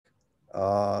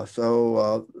The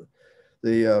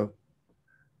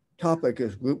topic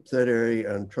is group theory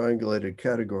and triangulated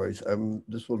categories.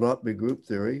 This will not be group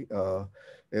theory.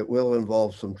 It will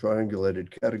involve some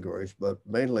triangulated categories, but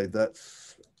mainly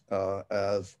that's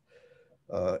as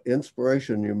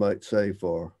inspiration, you might say,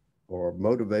 for, or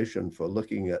motivation for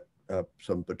looking at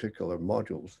some particular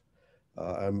modules.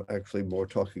 I'm actually more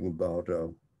talking about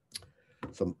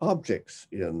some objects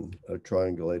in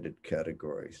triangulated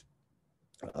categories.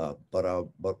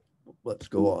 But let's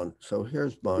go on. So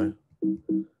here's my,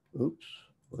 oops,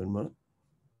 wait a minute.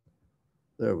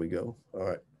 There we go. All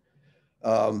right.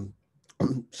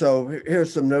 So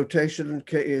here's some notation.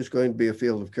 K is going to be a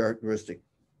field of characteristic.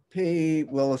 P,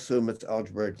 we'll assume it's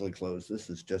algebraically closed. This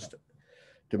is just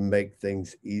to make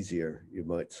things easier, you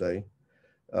might say.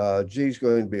 G is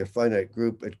going to be a finite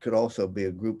group. It could also be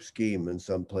a group scheme in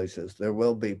some places. There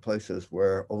will be places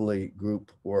where only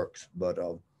group works, but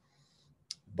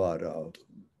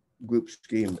group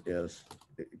scheme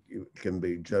can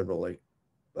be generally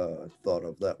thought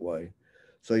of that way.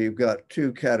 So you've got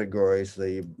two categories,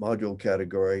 the module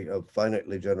category of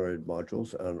finitely generated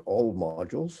modules and all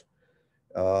modules.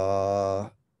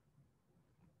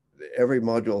 Every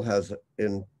module has,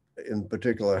 in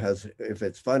particular, has, if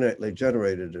it's finitely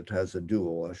generated, it has a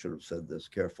dual. I should have said this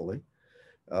carefully.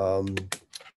 And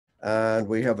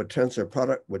we have a tensor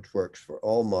product, which works for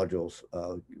all modules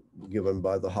given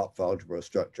by the Hopf algebra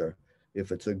structure.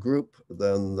 If it's a group,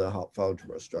 then the Hopf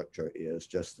algebra structure is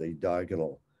just the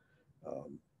diagonal.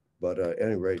 But at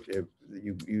any rate,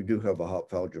 you do have a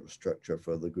Hopf algebra structure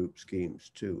for the group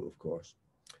schemes too, of course.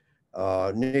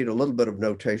 Need a little bit of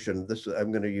notation.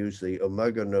 I'm going to use the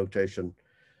omega notation.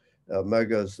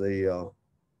 Omega is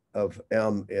of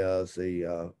M is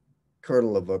the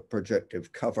kernel of a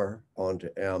projective cover onto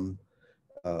M.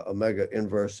 Omega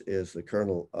inverse is the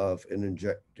kernel of an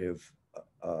injective,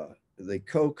 the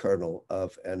co-kernel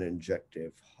of an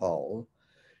injective hull.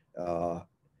 You'll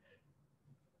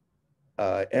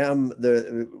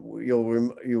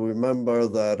remember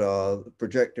that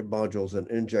projective modules and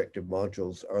injective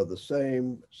modules are the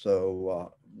same.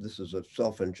 So this is a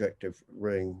self-injective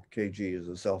ring. Kg is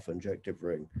a self-injective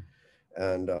ring.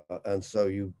 And so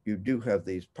you do have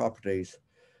these properties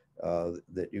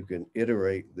that you can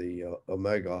iterate the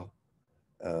omega,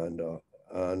 and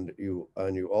you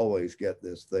always get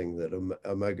this thing that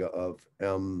omega of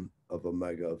m of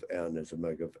omega of n is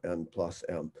omega of n plus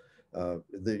m.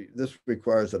 This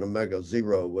requires an omega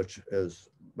zero, which is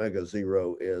omega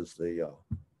zero is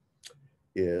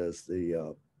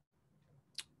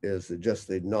just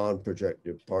the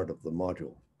non-projective part of the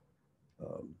module.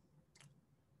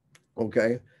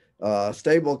 Okay,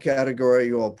 stable category,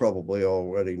 you all probably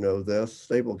already know this.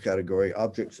 Stable category,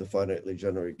 objects of finitely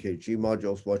generated Kg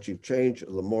modules. What you've changed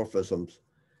are the morphisms,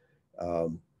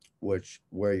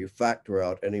 where you factor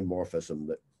out any morphism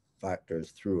that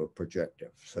factors through a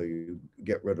projective. So you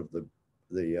get rid of the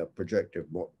projective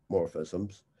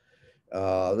morphisms.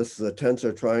 This is a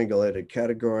tensor triangulated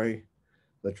category.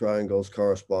 The triangles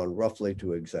correspond roughly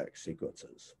to exact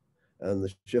sequences. And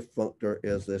the shift functor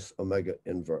is this omega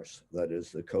inverse. That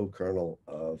is the co-kernel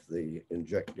of the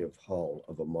injective hull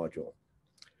of a module.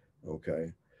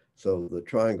 Okay, so the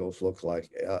triangles look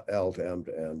like L to M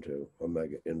to N to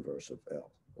omega inverse of L,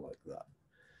 like that.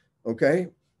 Okay,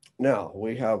 now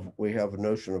we have a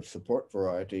notion of support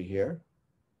variety here.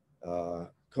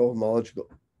 Cohomological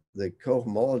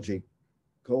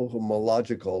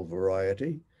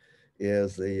variety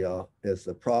is the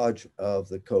proj of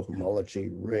the cohomology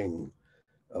ring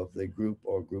of the group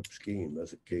or group scheme,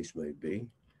 as the case may be.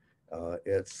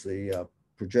 It's the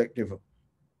projective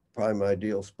prime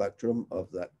ideal spectrum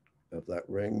of that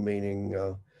ring, meaning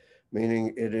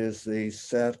it is the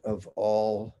set of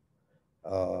all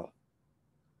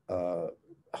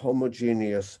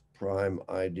homogeneous prime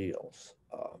ideals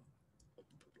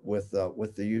with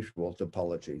the usual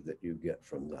topology that you get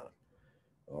from that.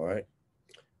 All right.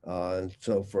 And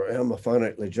so for M, a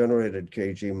finitely generated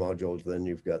Kg module, then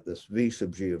you've got this V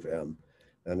sub G of M,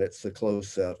 and it's the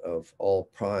closed set of all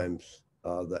primes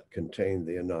that contain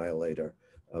the annihilator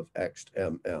of X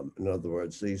M M. In other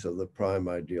words, these are the prime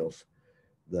ideals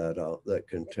that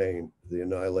contain the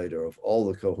annihilator of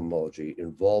all the cohomology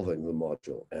involving the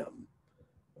module M.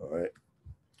 All right.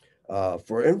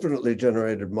 For infinitely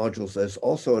generated modules, there's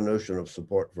also a notion of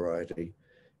support variety.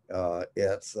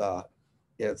 It's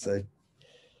a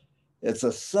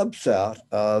subset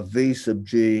of V sub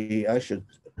G. That's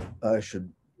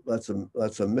a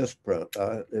misprint.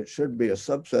 It should be a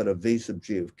subset of V sub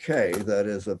G of K, that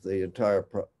is of the entire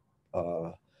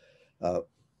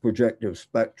projective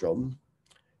spectrum.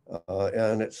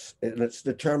 And it's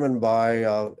determined by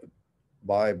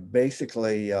by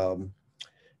basically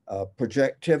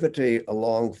projectivity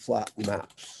along flat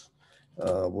maps,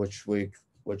 which we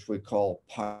call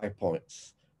pi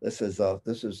points. This is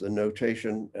the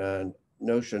notation and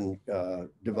notion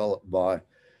developed by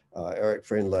Eric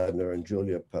Friedlander and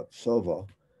Julia Pepsova.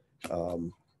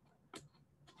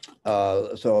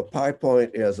 So a pi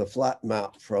point is a flat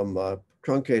map from a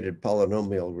truncated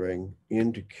polynomial ring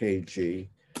into KG,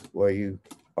 where you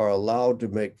are allowed to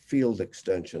make field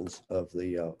extensions of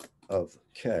the of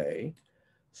K.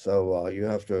 So you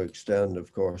have to extend,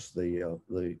 of course, the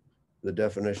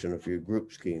definition of your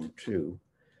group scheme too,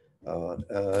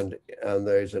 and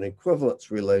there's an equivalence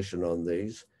relation on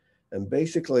these, and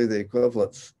basically the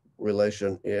equivalence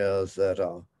relation is that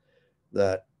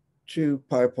that two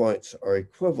pi points are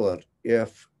equivalent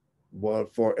if, well,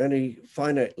 for any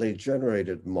finitely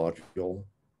generated module,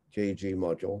 KG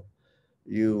module,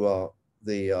 you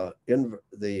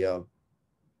the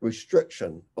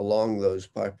restriction along those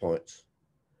pi points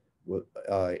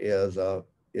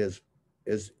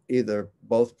is either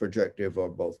both projective or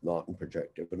both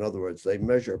non-projective. In other words, they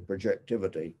measure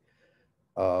projectivity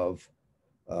of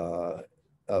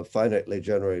finitely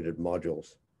generated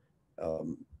modules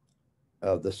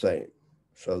the same.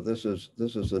 So this is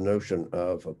the notion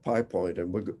of a pi point,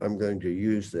 and I'm going to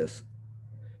use this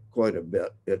quite a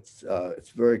bit. It's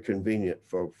very convenient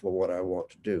for what I want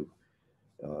to do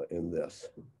in this.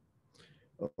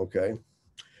 Okay.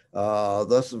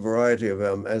 Thus, the variety of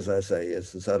M, as I say,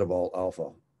 is the set of all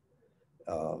alpha,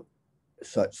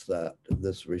 such that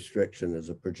this restriction is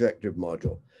a projective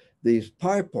module. These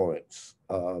pi points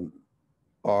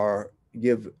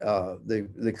give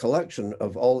the collection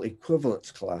of all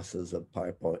equivalence classes of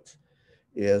pi points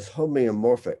is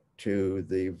homeomorphic to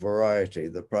the variety,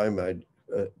 the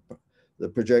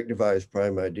projectivized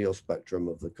prime ideal spectrum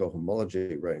of the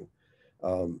cohomology ring.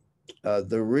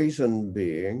 The reason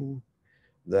being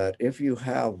that if you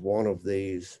have one of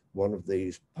these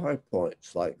pi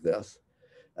points like this,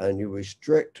 and you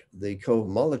restrict the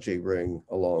cohomology ring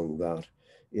along that,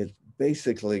 it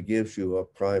basically gives you a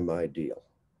prime ideal.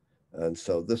 And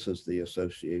so this is the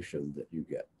association that you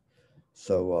get.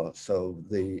 So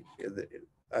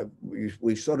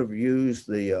we sort of use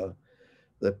the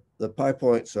pi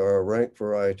points are a rank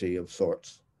variety of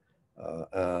sorts,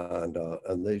 and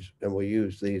we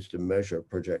use these to measure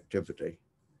projectivity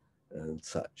and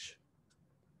such.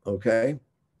 Okay.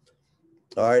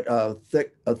 All right. A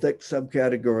thick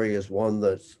subcategory is one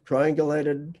that's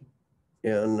triangulated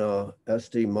in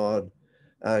StMod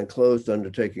and closed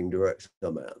undertaking direct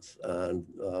submaps. And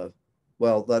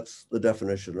well, that's the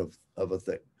definition of a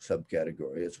thick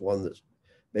subcategory. It's one that's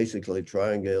basically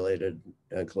triangulated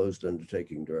and closed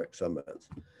undertaking direct submaps.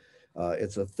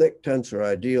 It's a thick tensor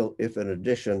ideal if, in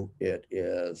addition, it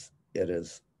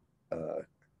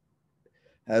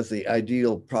has the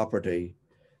ideal property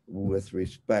with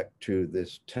respect to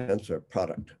this tensor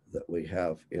product that we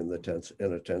have in a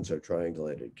tensor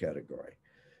triangulated category.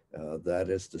 That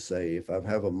is to say, if I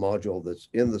have a module that's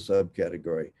in the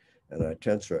subcategory and I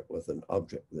tensor it with an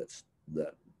object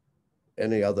that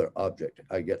any other object,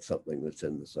 I get something that's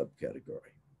in the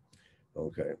subcategory.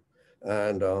 Okay,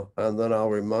 and then I'll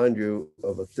remind you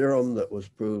of a theorem that was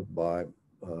proved by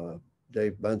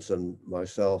Dave Benson,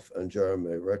 myself, and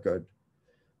Jeremy Rickard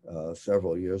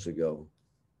several years ago.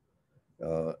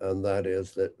 And that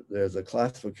is that there's a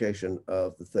classification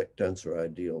of the thick tensor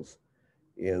ideals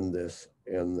in the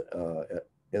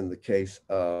case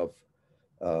of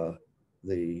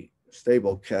the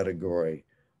stable category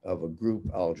of a group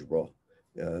algebra,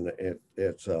 and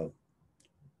it's a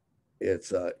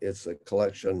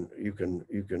collection. You can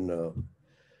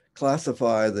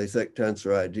classify the thick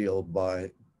tensor ideal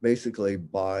basically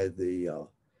by the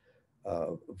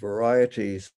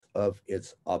varieties of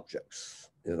its objects.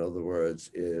 In other words,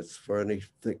 it's for any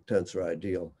thick tensor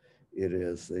ideal, it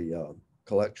is the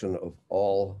collection of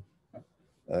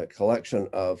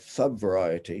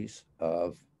subvarieties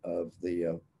of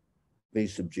the V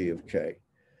sub G of K.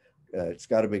 It's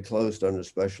got to be closed under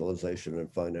specialization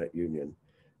and finite union.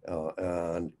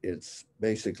 And it's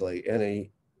basically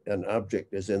an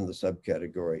object is in the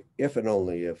subcategory if and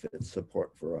only if its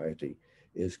support variety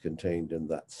is contained in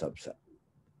that subset.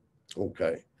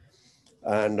 Okay.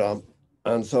 And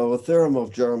so a theorem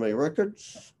of Jeremy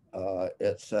Rickard's,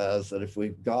 it says that if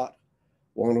we've got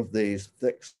one of these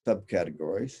thick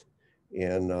subcategories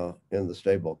in the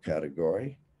stable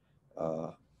category,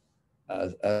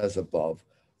 as above,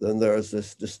 then there's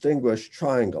this distinguished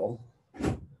triangle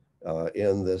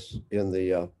in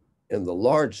the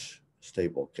large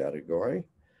stable category,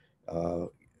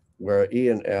 where E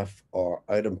and F are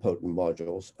idempotent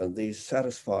modules, and these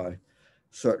satisfy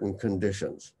certain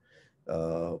conditions.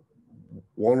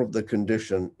 One of the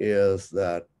condition is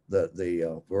that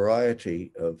the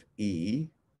variety of E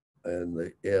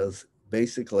is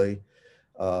basically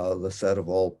the set of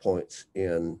all points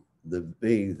in the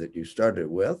V that you started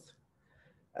with,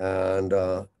 and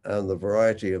the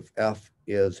variety of F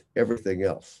is everything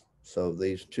else. So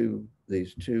these two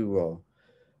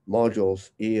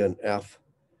modules E and F,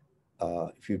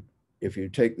 if you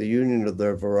take the union of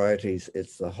their varieties,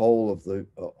 it's the whole of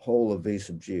V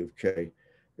sub G of K.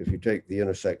 If you take the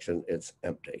intersection, it's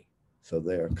empty. So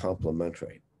they are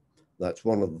complementary. That's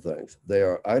one of the things. They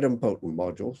are idempotent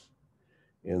modules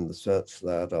in the sense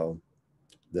that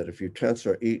that if you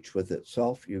tensor each with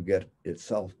itself, you get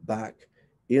itself back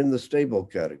in the stable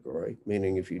category,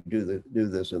 meaning if you do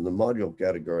this in the module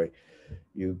category,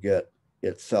 you get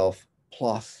itself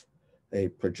plus a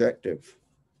projective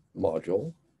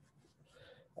module.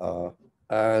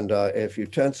 If you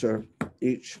tensor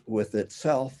each with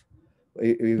itself,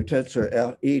 you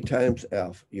tensor E times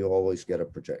F, you always get a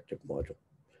projective module.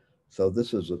 So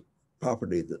this is a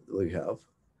property that we have,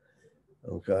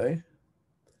 okay?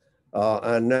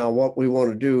 And now what we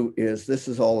want to do is, this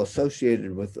is all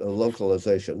associated with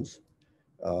localizations.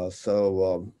 If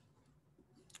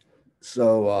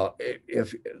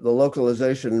the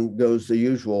localization goes the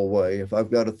usual way, if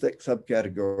I've got a thick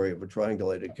subcategory of a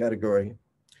triangulated category,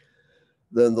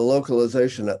 then the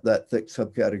localization at that thick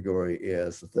subcategory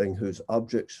is the thing whose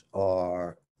objects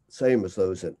are same as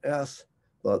those in S,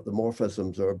 but the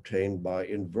morphisms are obtained by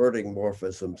inverting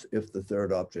morphisms if the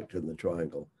third object in the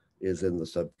triangle is in the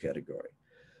subcategory.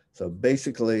 So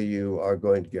basically, you are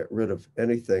going to get rid of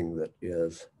anything that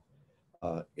is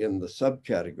in the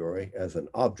subcategory as an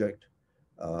object,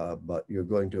 but you're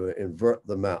going to invert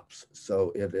the maps.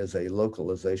 So it is a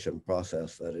localization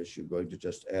process. That is, you're going to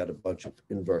just add a bunch of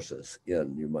inverses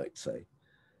in, you might say.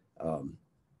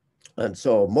 And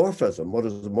so a morphism, what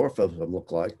does a morphism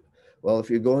look like? Well,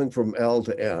 if you're going from L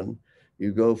to N,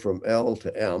 you go from L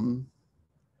to M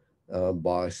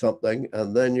by something,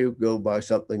 and then you go by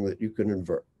something that you can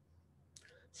invert.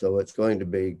 So it's going to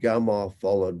be gamma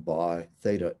followed by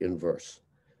theta inverse.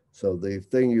 So the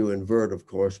thing you invert, of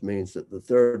course, means that the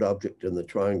third object in the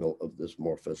triangle of this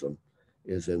morphism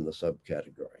is in the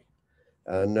subcategory.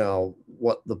 And now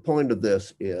what the point of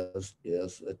this is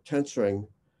tensoring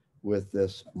with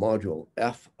this module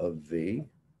F of V.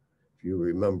 If you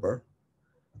remember,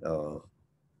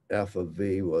 F of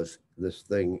V was this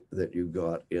thing that you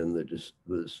got in this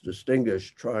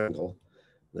distinguished triangle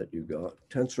that you got.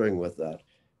 Tensoring with that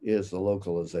is the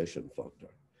localization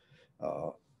functor.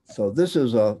 So this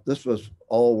was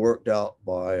all worked out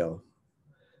by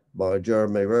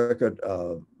Jeremy Rickard.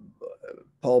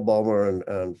 Paul Ballmer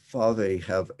and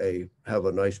Fave have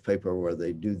a nice paper where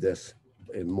they do this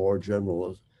in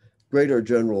greater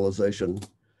generalization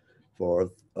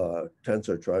for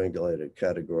tensor triangulated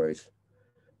categories.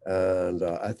 And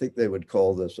I think they would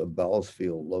call this a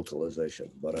Ballsfield localization,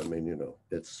 but I mean, you know,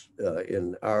 it's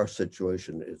in our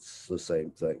situation, it's the same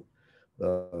thing.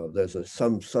 There's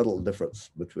some subtle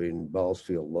difference between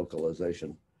Ballsfield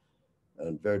localization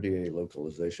and Verdier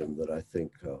localization that I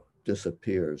think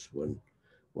disappears when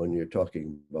you're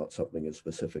talking about something as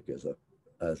specific as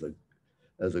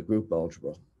a group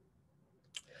algebra.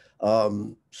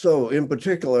 So in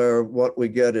particular, what we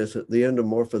get is that the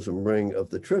endomorphism ring of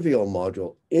the trivial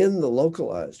module in the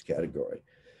localized category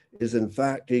is in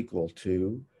fact equal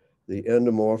to the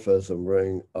endomorphism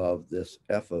ring of this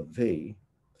F of V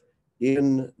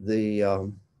in the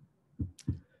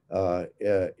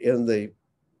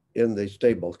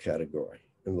stable category,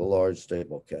 in the large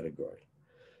stable category.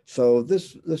 So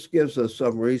this gives us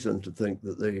some reason to think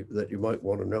that you might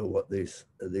want to know what these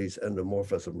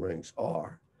endomorphism rings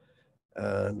are.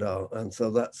 And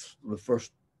so that's the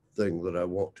first thing that I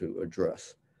want to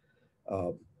address.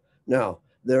 Now,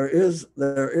 there is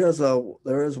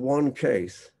one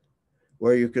case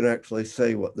where you can actually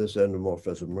say what this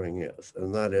endomorphism ring is,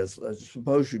 and that is,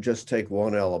 suppose you just take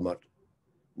one element,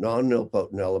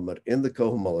 non-nilpotent element in the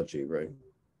cohomology ring,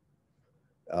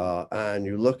 and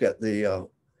you look at the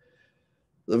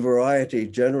variety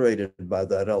generated by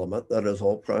that element, that is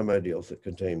all prime ideals that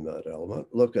contain that element.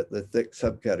 Look at the thick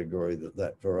subcategory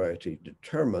that variety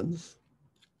determines,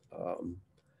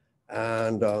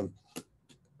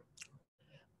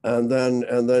 and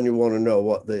then you want to know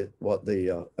what the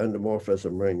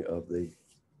endomorphism ring of the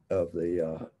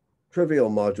trivial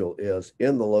module is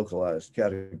in the localized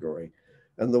category.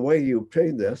 And the way you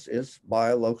obtain this is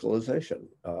by localization.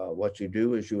 What you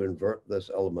do is you invert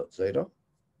this element zeta,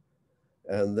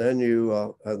 and then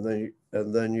you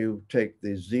take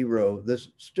the zero. This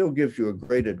still gives you a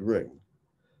graded ring.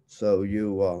 So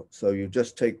you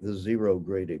just take the zero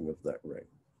grading of that ring,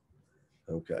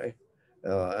 okay?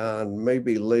 And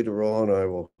maybe later on I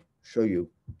will show you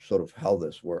sort of how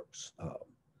this works. But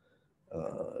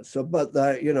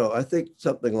that, I think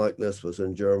something like this was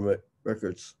in Jeremy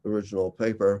Rickards' original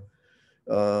paper.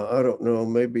 I don't know,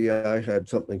 maybe I had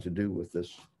something to do with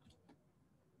this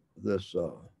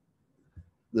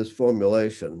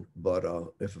formulation, but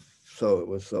if so, it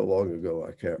was so long ago,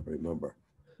 I can't remember.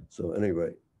 So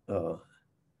anyway,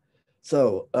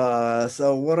 so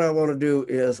what I want to do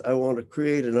is I want to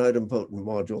create an idempotent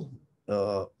module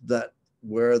that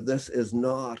where this is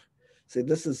not, see,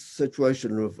 this is a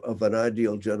situation of an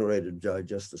ideal generated by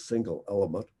just a single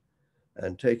element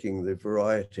and taking the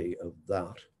variety of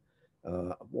that.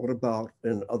 What about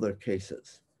in other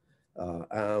cases?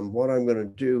 And what I'm going to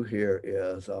do here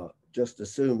is just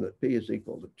assume that P is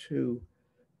equal to 2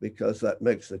 because that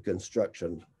makes the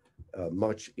construction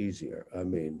much easier. I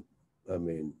mean,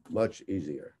 much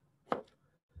easier.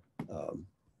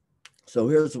 So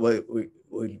here's the way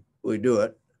we do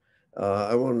it.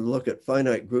 I want to look at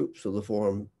finite groups of the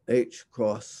form H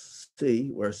cross C,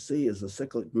 where C is a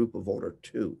cyclic group of order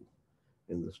 2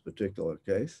 in this particular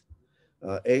case.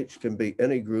 H can be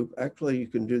any group. Actually, you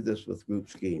can do this with group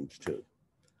schemes too.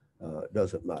 It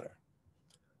doesn't matter.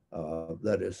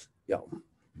 That is, yeah.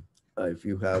 If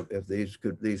these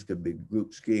could be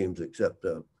group schemes, except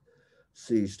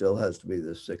C still has to be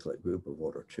the cyclic group of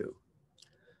order 2.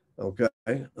 Okay,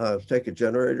 take a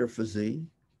generator for Z.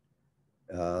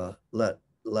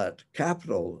 Let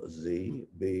capital Z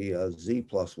be Z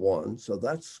plus 1. So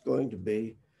that's going to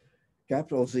be,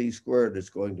 capital Z squared is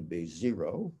going to be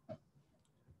 0,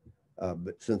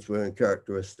 but since we're in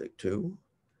characteristic 2.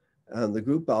 And the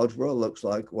group algebra looks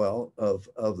like, well, of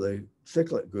the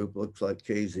cyclic group looks like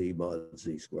KZ mod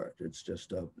Z squared. It's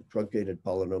just a truncated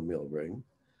polynomial ring.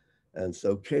 And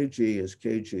so KG is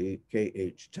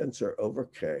KH tensor over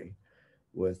K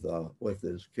with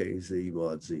this KZ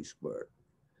mod Z squared.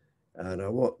 And I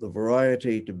want the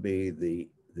variety to be the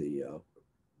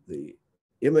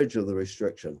image of the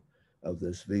restriction of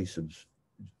this V sub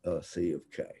C of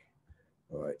K.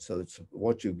 All right, so it's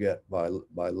what you get by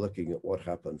looking at what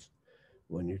happens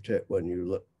when you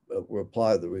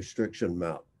apply the restriction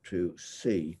map to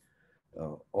C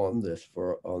on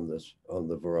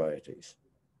the varieties.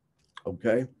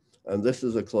 Okay, and this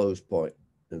is a closed point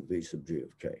in V sub G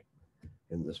of K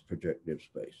in this projective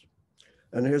space.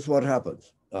 And here's what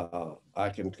happens. I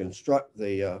can construct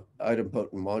the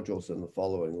idempotent modules in the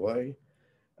following way.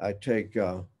 I take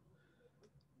a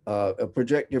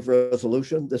projective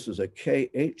resolution. This is a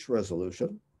KH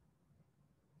resolution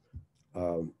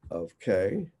of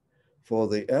K. For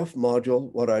the F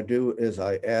module, what I do is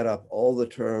I add up all the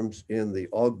terms in the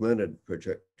augmented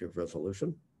projective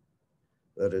resolution,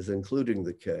 that is including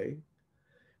the K.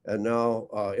 And now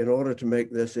in order to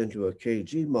make this into a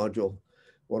KG module,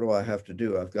 what do I have to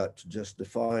do? I've got to just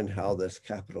define how this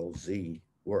capital Z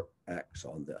acts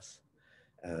on this.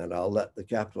 And I'll let the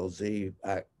capital Z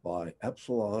act by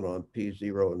epsilon on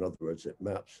P0. In other words, it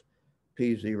maps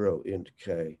P0 into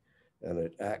K, and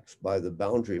it acts by the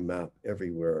boundary map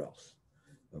everywhere else.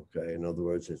 Okay, in other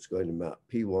words, it's going to map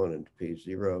P1 into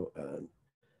P0, and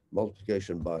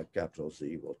multiplication by capital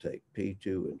Z will take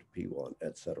P2 into P1,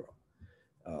 etc.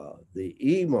 The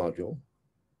E module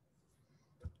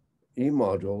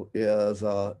is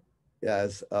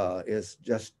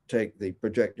just take the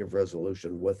projective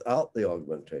resolution without the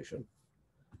augmentation.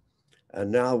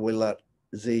 And now we let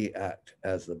Z act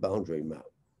as the boundary map.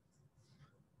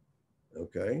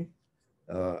 Okay.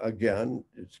 Again,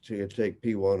 it's to take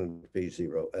P1 and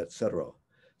P0, etc.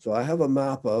 So I have a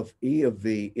map of E of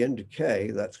V into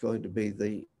K. That's going to be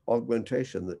the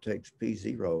augmentation that takes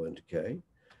P0 into K.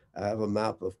 I have a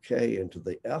map of K into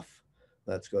the F.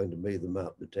 That's going to be the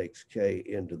map that takes K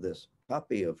into this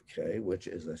copy of K, which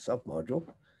is a submodule.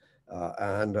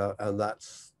 And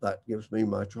that gives me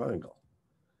my triangle.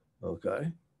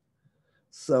 Okay.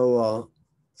 So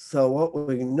what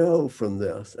we know from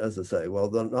this, as I say,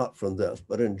 well, not from this,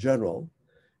 but in general,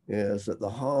 is that the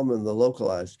Hom in the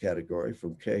localized category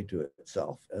from K to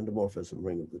itself, endomorphism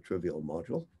ring of the trivial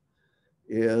module,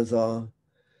 is the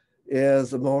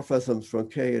morphisms from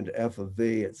K into F of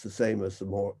V. It's the same as the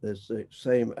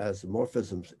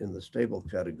morphisms in the stable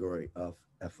category of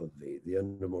F of V, the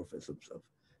endomorphisms of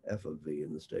F of V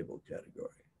in the stable category.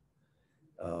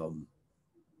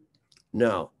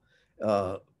 Now,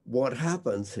 what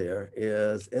happens here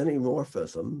is any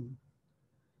morphism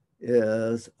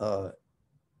is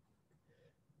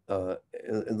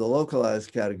in the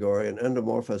localized category, an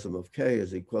endomorphism of K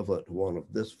is equivalent to one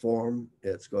of this form.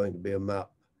 It's going to be a map.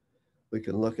 We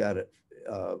can look at it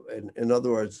in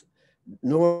other words,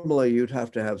 normally you'd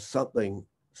have to have something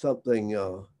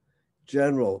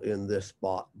general in this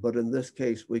spot, but in this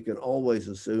case, we can always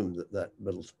assume that that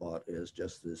middle spot is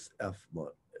just this F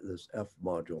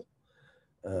module,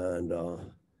 and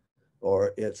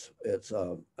or it's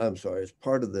I'm sorry, it's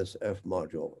part of this F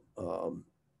module,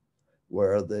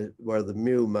 where the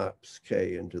mu maps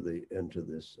K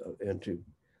into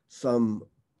some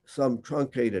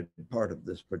truncated part of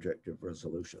this projective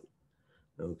resolution.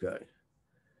 Okay.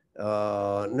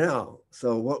 Now,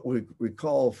 so what we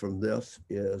recall from this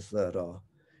is that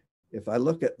if I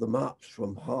look at the maps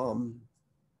from HOM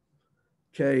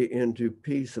K into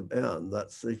P sub n,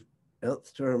 that's the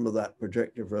nth term of that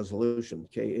projective resolution,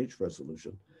 KH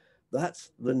resolution,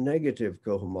 that's the negative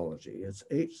cohomology. It's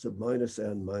H sub minus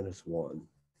n minus 1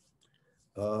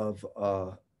 of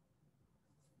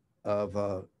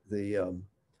the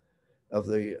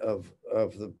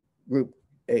group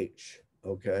H.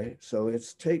 Okay, so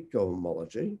it's Tate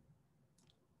cohomology.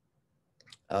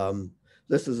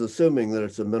 This is assuming that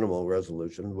it's a minimal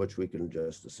resolution, which we can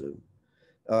just assume.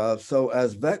 So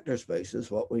as vector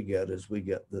spaces, what we get is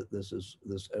that this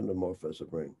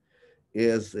endomorphism ring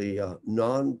is the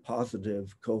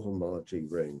non-positive cohomology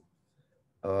ring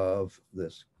of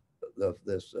this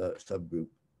subgroup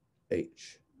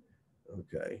H.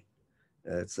 Okay,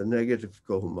 it's a negative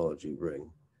cohomology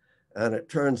ring. And it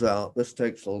turns out, this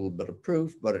takes a little bit of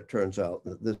proof, but it turns out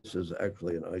that this is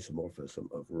actually an isomorphism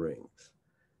of rings.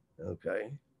 Okay.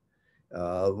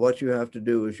 What you have to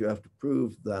do is you have to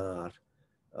prove that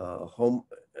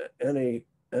any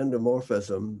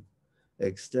endomorphism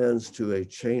extends to a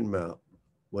chain map.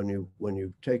 When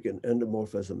you take an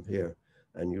endomorphism here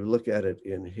and you look at it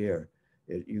in here,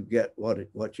 you get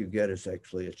what you get is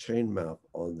actually a chain map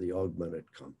on the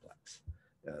augmented complex,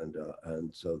 and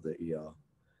so the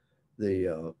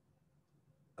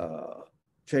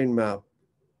chain map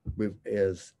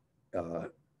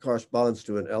corresponds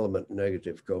to an element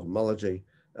negative cohomology,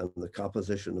 and the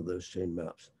composition of those chain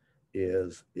maps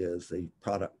is the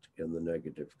product in the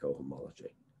negative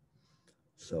cohomology.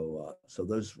 So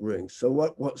those rings. So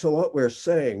what we're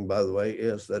saying, by the way,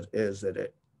 is that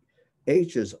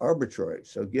H is arbitrary.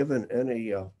 So given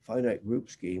any finite group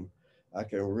scheme, I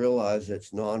can realize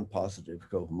its non-positive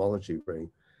cohomology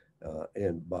ring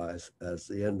as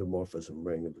the endomorphism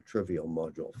ring of a trivial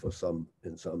module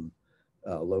in some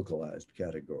localized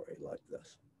category like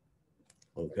this.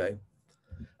 Okay.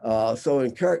 So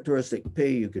in characteristic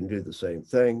P, you can do the same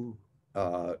thing.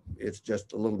 It's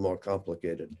just a little more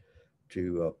complicated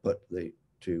to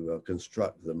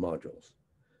construct the modules.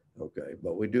 Okay,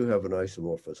 but we do have an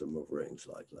isomorphism of rings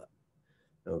like that.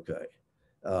 Okay.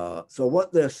 So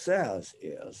what this says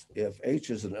is if H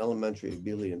is an elementary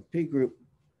abelian P group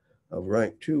of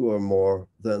rank 2 or more,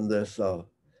 then this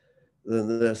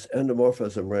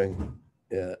endomorphism ring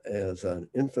is an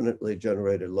infinitely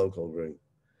generated local ring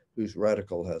whose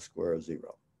radical has square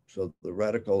 0. So the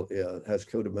radical has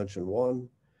codimension 1,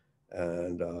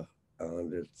 and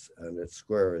its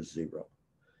square is 0.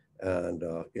 And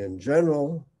in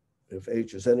general, if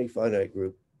H is any finite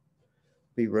group,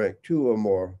 P rank 2 or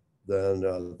more, then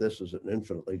this is an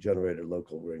infinitely generated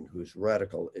local ring whose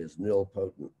radical is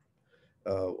nilpotent.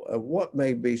 What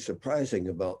may be surprising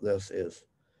about this is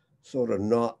sort of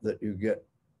not that you get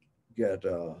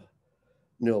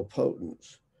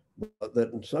nilpotence, but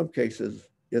that in some cases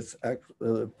it's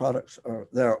actually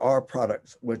there are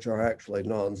products which are actually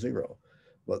non-zero,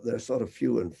 but they're sort of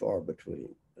few and far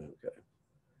between. Okay,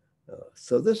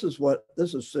 so this is a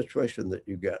situation that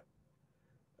you get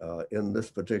in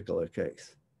this particular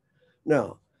case.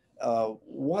 Now,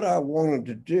 what I wanted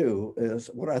to do is,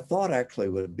 what I thought actually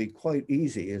would be quite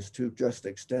easy is to just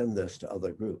extend this to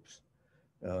other groups.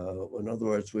 In other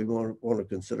words, we want to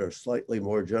consider a slightly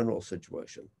more general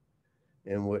situation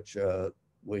in which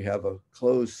we have a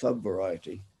closed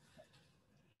subvariety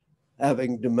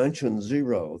having dimension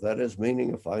 0, that is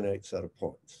meaning a finite set of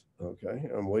points. Okay,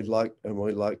 and we'd like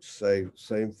to say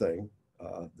same thing,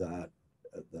 that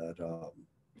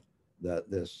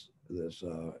this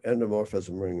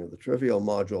endomorphism ring of the trivial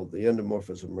module, the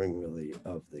endomorphism ring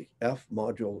of the F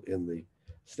module in the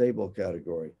stable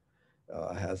category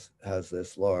has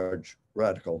this large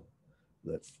radical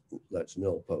that's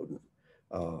nilpotent.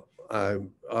 I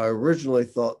originally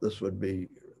thought this would be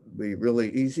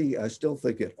really easy. I still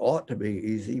think it ought to be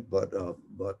easy, but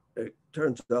it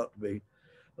turns out to be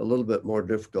a little bit more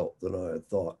difficult than I had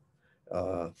thought.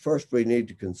 First, we need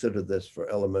to consider this for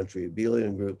elementary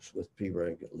abelian groups with P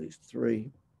rank at least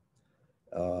 3.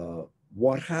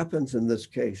 What happens in this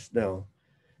case now,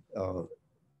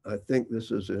 I think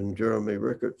this is in Jeremy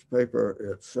Rickart's paper.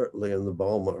 It's certainly in the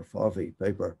Balmer-Favi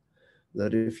paper,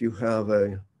 that if you have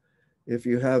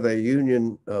a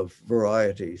union of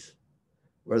varieties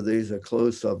where these are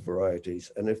closed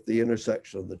subvarieties, and if the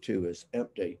intersection of the two is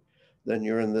empty, then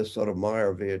you're in this sort of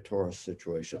Meyer-Vietoris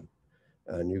situation.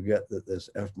 And you get that this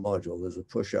F module is a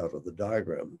push out of the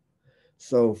diagram.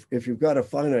 So if you've got a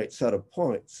finite set of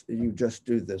points, you just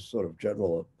do this sort of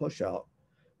general push out.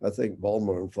 I think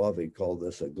Balmer and Favi call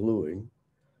this a gluing,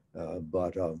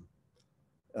 but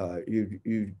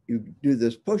you do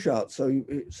this push out.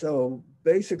 So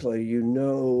basically, you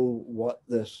know what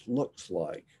this looks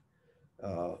like.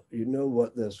 You know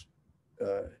what this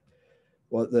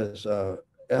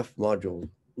F module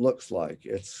looks like.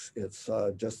 It's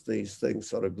just these things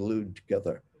sort of glued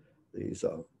together. These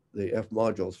the F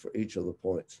modules for each of the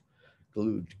points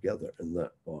glued together in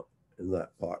that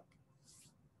part.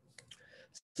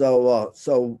 So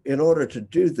in order to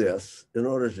do this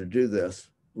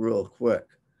real quick,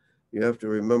 you have to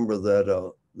remember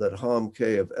that that Hom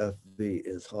K of FV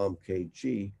is Hom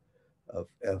KG of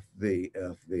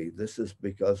FV. This is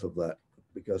because of the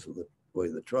way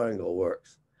the triangle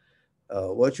works.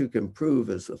 What you can prove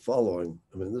is the following.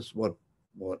 I mean, this is what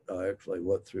I actually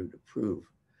went through to prove.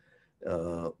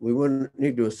 We wouldn't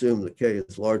need to assume that K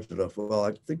is large enough. Well,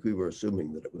 I think we were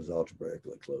assuming that it was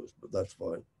algebraically closed, but that's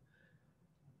fine.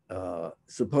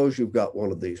 Suppose you've got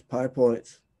one of these pi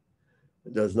points.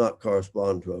 It does not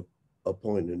correspond to a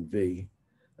point in V,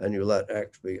 and you let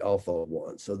X be alpha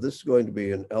 1. So this is going to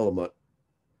be an element.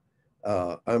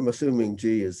 I'm assuming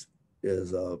G is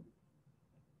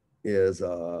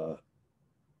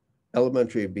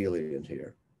elementary abelian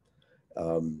here.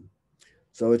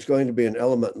 So it's going to be an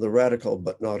element in the radical,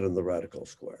 but not in the radical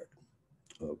squared.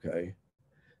 Okay,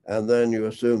 and then you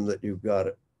assume that you've got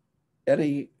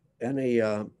any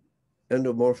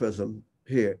endomorphism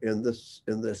here in this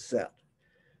set,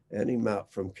 any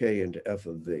map from K into F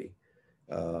of V.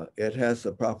 It has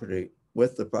the property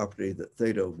that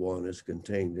theta of 1 is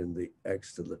contained in the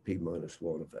X to the P minus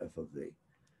 1 of F of V.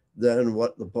 Then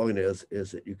what the point is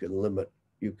that you can limit,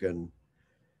 you can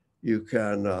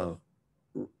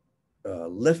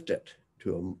lift it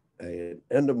to an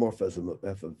endomorphism of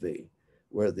F of V,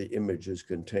 where the image is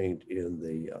contained in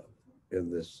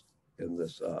this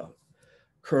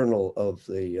kernel of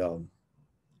the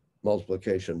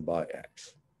multiplication by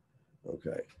X.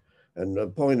 Okay, and the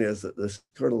point is that this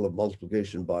kernel of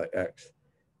multiplication by X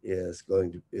is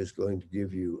going to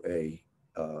give you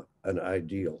an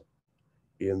ideal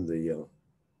in the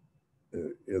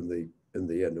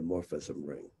endomorphism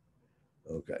ring.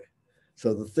 Okay,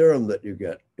 so the theorem that you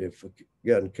get, if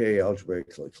again K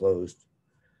algebraically closed,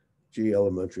 G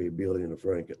elementary abelian of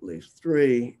rank at least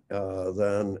 3,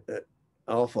 then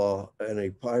alpha any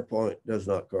pi point does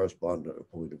not correspond to a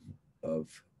point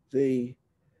of V.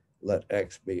 Let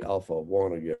X be alpha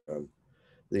 1 again.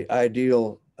 The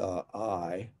ideal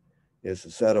I is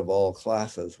a set of all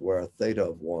classes where theta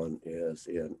of 1 is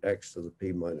in X to the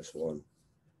P minus 1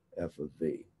 F of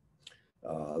V.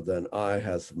 Then I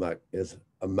is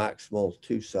a maximal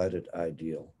two-sided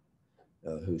ideal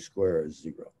whose square is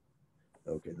 0.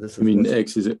 Okay, this is. I mean,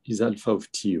 X is alpha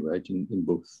of T, right? In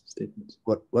both statements.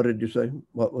 What did you say?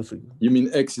 What was it? You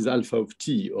mean X is alpha of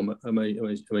T, or am I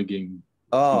getting?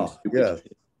 Yes.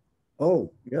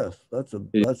 Oh, yes. That's a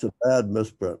bad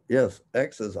misprint. Yes,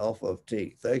 X is alpha of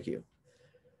T. Thank you.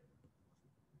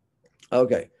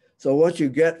 Okay. So what you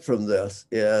get from this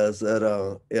is that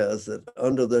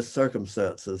under this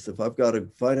circumstances, if I've got a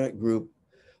finite group,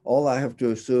 all I have to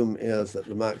assume is that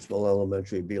the maximal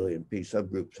elementary abelian P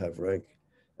subgroups have rank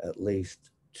at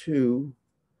least 2.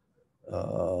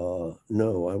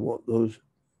 No, I want those.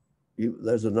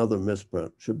 There's another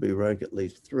misprint. Should be rank at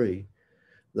least 3.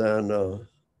 Then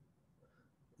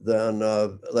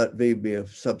let V be a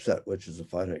subset, which is a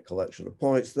finite collection of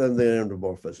points. Then the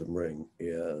endomorphism ring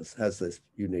has this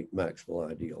unique maximal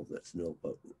ideal that's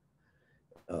nilpotent.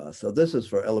 So this is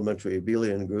for elementary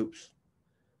abelian groups,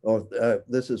 or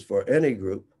this is for any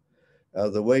group.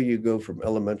 The way you go from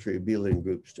elementary abelian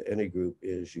groups to any group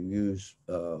is you use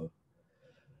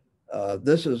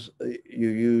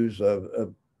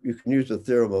you can use a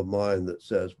theorem of mine that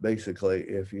says basically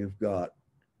if you've got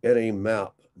any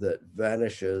map that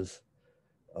vanishes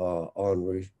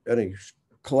on any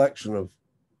collection of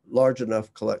large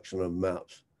enough collection of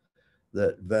maps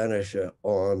that vanish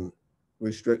on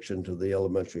restriction to the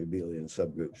elementary abelian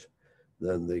subgroups,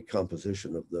 then the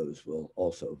composition of those will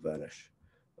also vanish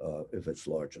if it's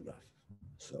large enough.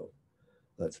 So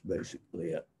that's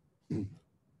basically it.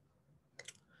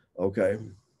 Okay.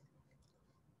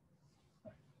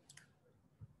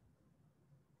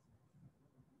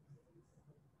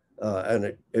 And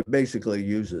it basically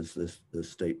uses this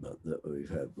statement that we've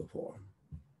had before.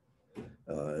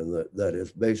 And that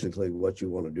is basically what you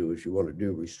want to do is you want to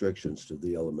do restrictions to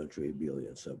the elementary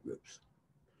abelian subgroups.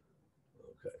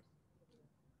 Okay.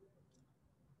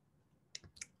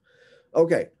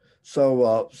 Okay,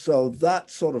 so that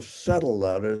sort of settled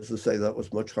that, as to say that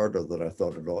was much harder than I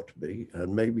thought it ought to be.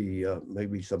 And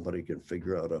maybe somebody can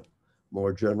figure out a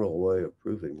more general way of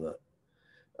proving that.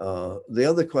 The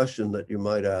other question that you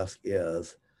might ask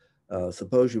is,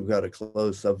 suppose you've got a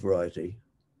closed subvariety,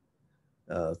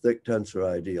 thick tensor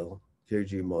ideal,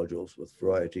 KG modules with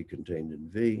variety contained in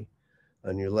V,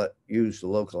 and you use the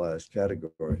localized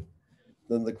category.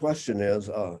 Then the question is,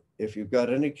 if you've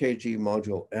got any KG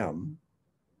module M,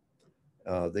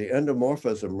 the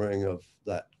endomorphism ring of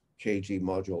that KG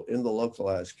module in the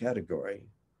localized category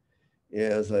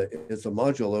is a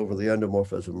module over the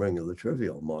endomorphism ring of the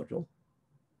trivial module.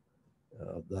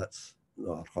 That's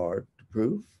not hard to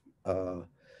prove.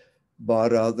 But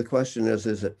the question is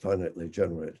it finitely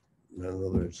generated? In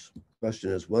other words, the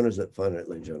question is, when is it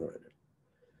finitely generated?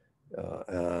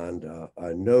 And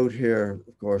I note here,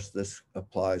 of course, this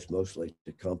applies mostly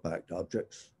to compact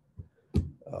objects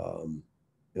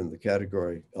in the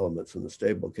category, elements in the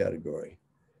stable category.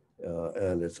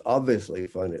 And it's obviously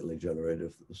finitely generated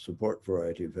if the support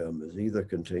variety of M is either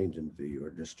contained in V or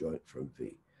disjoint from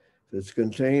V. If it's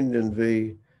contained in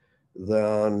V,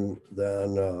 then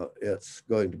it's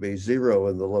going to be 0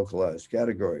 in the localized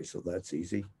category, so that's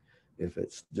easy. If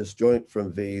it's disjoint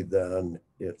from V, then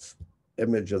its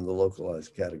image in the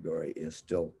localized category is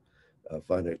still a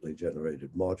finitely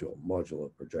generated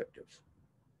modular projectives.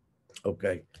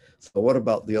 Okay, so what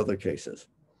about the other cases?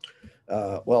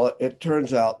 Well, it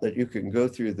turns out that you can go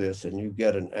through this and you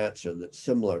get an answer that's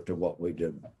similar to what we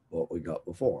got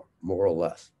before, more or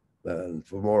less, and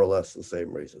for more or less the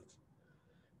same reasons.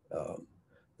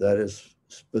 That is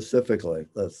specifically,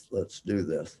 let's do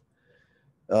this.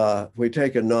 If we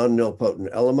take a non-nilpotent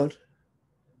element,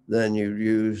 then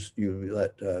you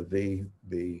let V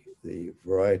be the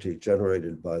variety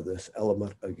generated by this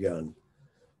element again,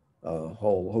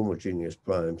 whole homogeneous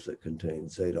primes that contain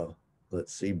zeta. Let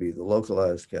C be the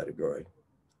localized category.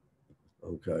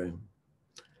 Okay.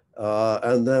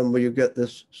 And then you get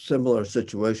this similar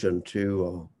situation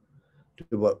to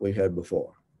what we had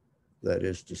before. That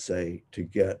is to say, to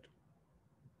get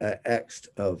X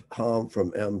of Hom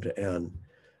from M to N,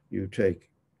 you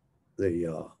take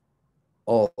the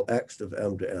all X of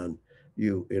M to N,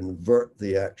 you invert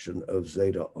the action of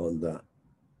zeta on that,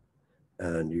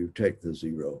 and you take the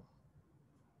zero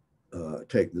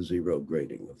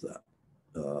grading of that.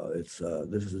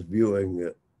 This is viewing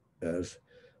it as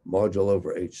module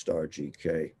over H star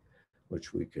GK,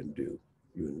 which we can do.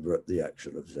 You invert the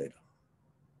action of zeta.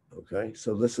 Okay,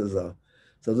 so this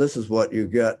is what you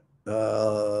get.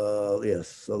 Yes,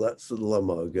 so that's the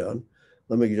lemma again.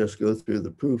 Let me just go through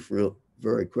the proof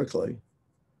very quickly.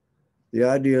 The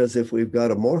idea is if we've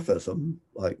got a morphism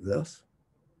like this,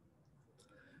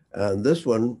 and this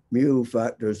one, mu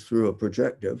factors through a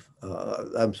projective.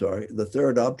 I'm sorry, the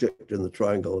third object in the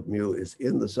triangle of mu is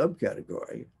in the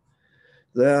subcategory.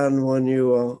 Then when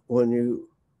you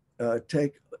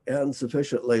take n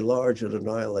sufficiently large, it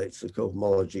annihilates the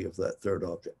cohomology of that third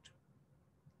object.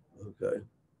 Okay.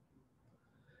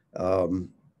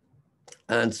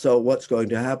 And so what's going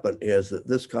to happen is that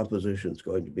this composition is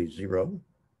going to be 0.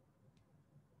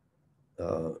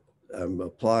 I'm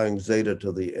applying zeta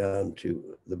to the n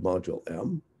to the module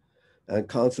M, and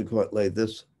consequently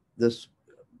this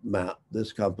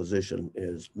composition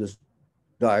is, this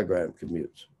diagram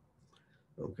commutes.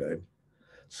 Okay,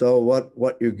 so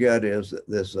what you get is that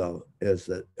is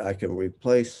that I can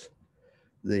replace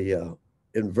the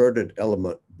inverted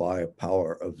element by a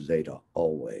power of zeta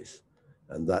always,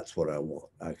 and that's what I want.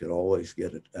 I can always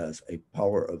get it as a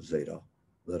power of zeta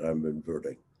that I'm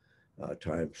inverting.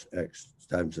 Times X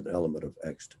times an element of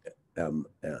X to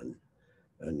Mn.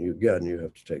 And you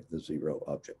have to take the 0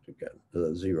 object again,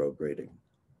 the 0 grading.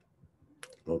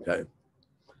 Okay.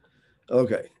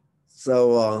 Okay.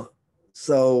 So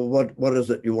what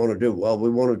is it you want to do? Well, we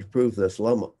wanted to prove this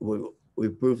lemma. We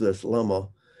prove this lemma.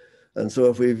 And so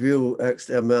if we view X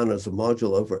to Mn as a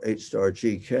module over H star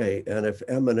GK, and if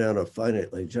M and N are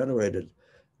finitely generated,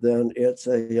 then it's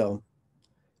a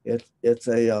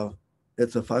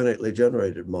finitely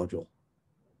generated module.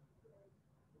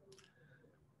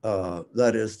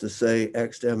 That is to say,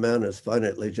 X to Mn is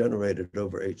finitely generated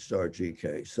over H star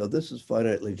GK. So this is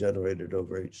finitely generated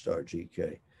over H star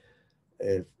GK.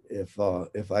 If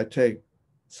I take,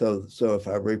 so if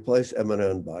I replace M and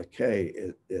N by K,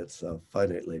 it's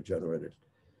finitely generated.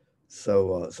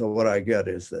 So what I get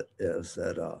is that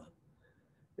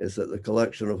is that the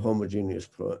collection of homogeneous,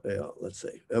 let's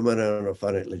say, eminent or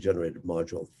finitely generated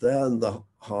module, then the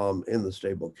HOM in the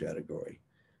stable category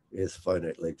is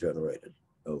finitely generated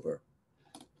over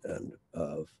and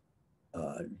of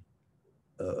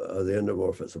the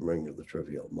endomorphism ring of the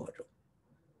trivial module.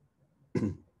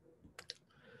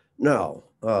 Now,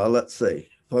 let's see,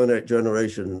 finite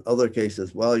generation in other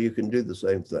cases, well, you can do the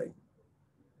same thing.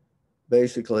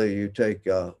 Basically, you take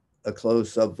a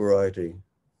closed subvariety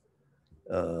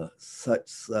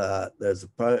such that there's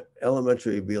an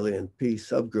elementary abelian P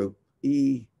subgroup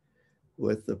E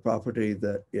with the property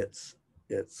that it's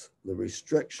the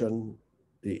restriction,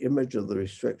 the image of the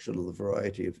restriction of the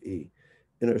variety of E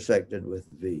intersected with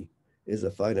V is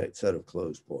a finite set of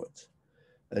closed points.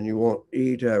 And you want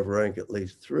E to have rank at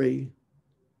least 3.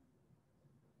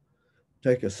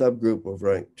 Take a subgroup of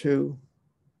rank 2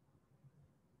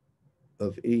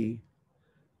 of E,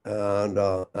 and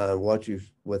what you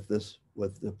with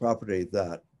the property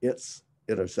that its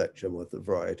intersection with the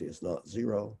variety is not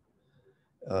 0.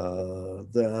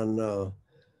 Then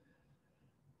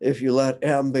if you let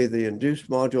M be the induced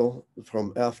module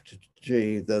from F to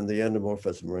G, then the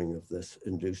endomorphism ring of this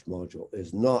induced module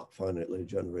is not finitely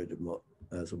generated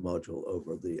as a module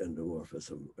over the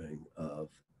endomorphism ring of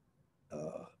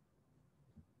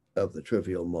the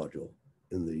trivial module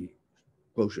in the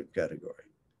quotient category.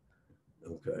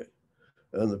 Okay,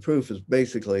 and the proof is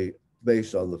basically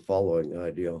based on the following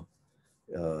idea.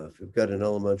 If you've got an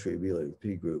elementary abelian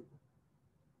P group,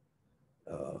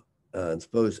 and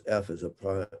suppose F is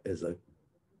a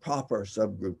proper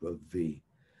subgroup of V,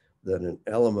 then an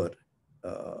element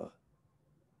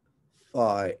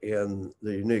phi in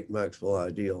the unique maximal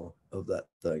ideal of that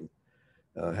thing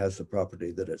has the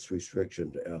property that its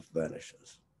restriction to F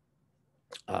vanishes.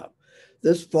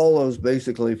 This follows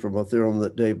basically from a theorem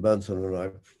that Dave Benson and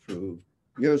I proved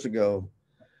years ago,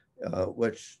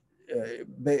 which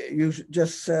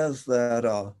just says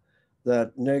that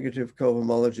that negative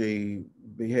cohomology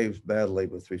behaves badly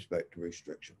with respect to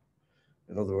restriction.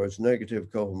 In other words, negative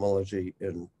cohomology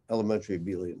in elementary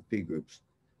abelian P groups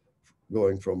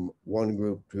going from one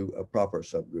group to a proper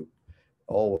subgroup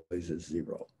always is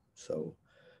 0. So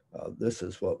this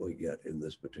is what we get in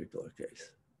this particular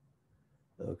case.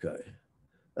 Okay.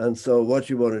 And so what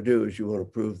you want to do is you want to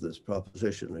prove this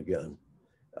proposition again.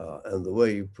 And the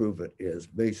way you prove it is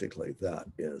basically that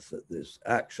this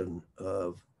action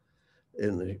of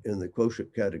in the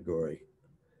quotient category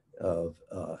of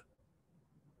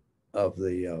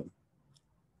the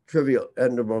trivial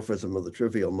endomorphism of the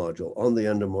trivial module on the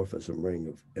endomorphism ring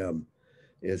of M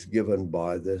is given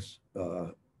by this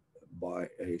by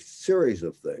a series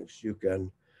of things. You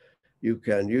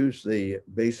can use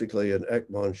basically an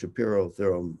Ekman-Shapiro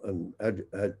theorem and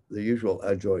the usual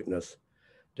adjointness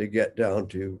to get down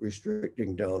to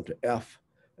restricting down to F,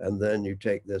 and then you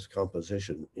take this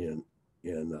composition in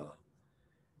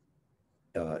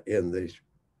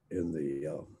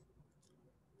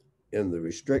the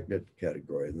restricted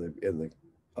category, in the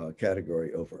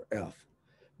category over F.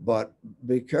 But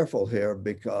be careful here,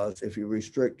 because if you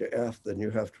restrict to F, then you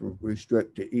have to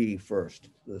restrict to E first.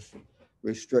 This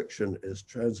restriction is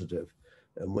transitive.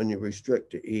 And when you restrict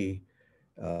to E,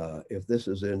 if this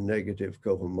is in negative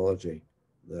cohomology,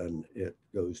 then it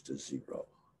goes to 0.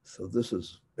 So this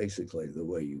is basically the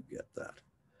way you get that.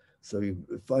 So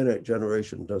finite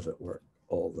generation doesn't work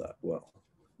all that well.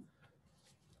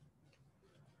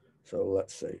 So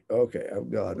let's see. Okay, I've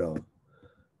got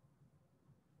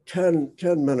 10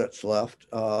 minutes left.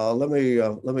 Let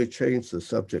me change the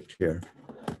subject here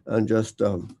and just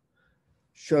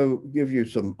give you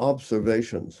some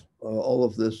observations. All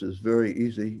of this is very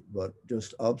easy, but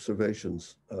just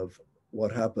observations of what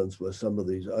happens with some of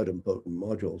these idempotent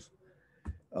modules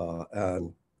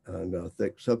and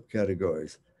thick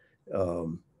subcategories.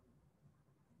 I'm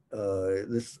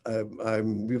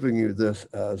giving you this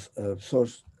as a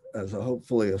source,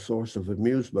 hopefully a source of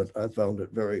amusement. I found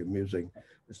it very amusing.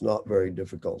 It's not very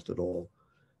difficult at all,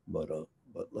 but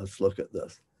let's look at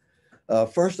this.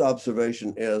 First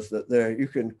observation is that you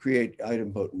can create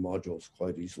idempotent modules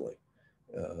quite easily.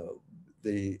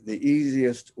 The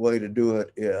easiest way to do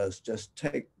it is just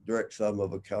take direct sum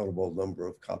of a countable number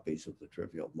of copies of the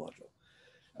trivial module.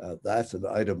 That's an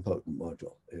idempotent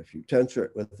module. If you tensor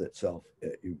it with itself,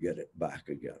 you get it back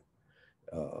again.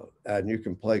 And you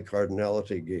can play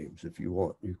cardinality games if you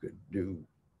want. You could do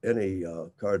any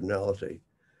cardinality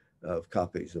of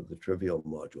copies of the trivial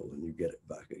module and you get it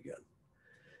back again.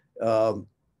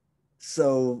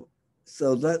 So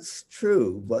that's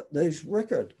true, but these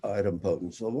Rickert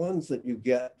idempotents, the ones that you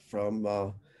get from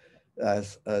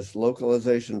as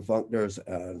localization functors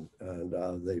and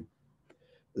the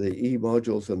the E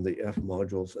modules and the F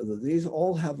modules, and these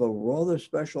all have a rather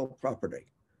special property.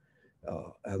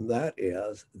 And that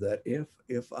is that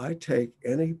if I take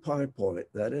any pi point,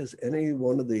 that is any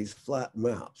one of these flat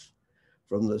maps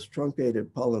from this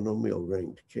truncated polynomial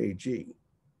ring KG,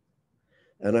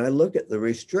 and I look at the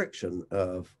restriction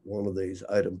of one of these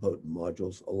idempotent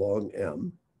modules along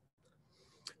M,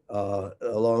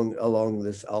 along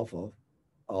this alpha,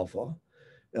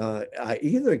 I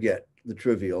either get the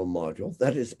trivial module,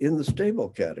 that is in the stable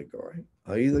category.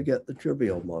 I either get the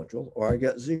trivial module or I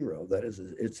get zero. That is,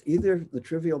 it's either the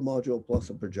trivial module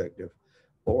plus a projective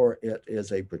or it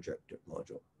is a projective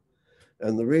module.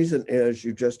 And the reason is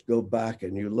you just go back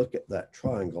and you look at that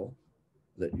triangle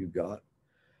that you got,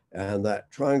 and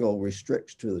that triangle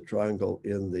restricts to the triangle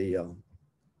in the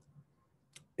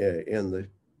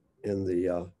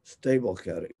stable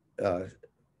category,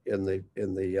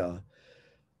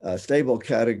 stable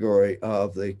category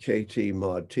of the KT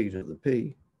mod T to the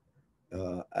P.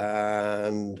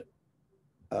 In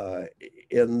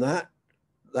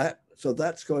so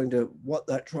that's going to, what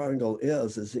that triangle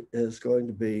is going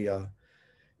to be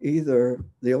either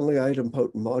the only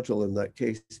idempotent module in that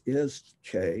case is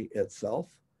K itself.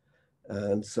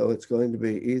 And so it's going to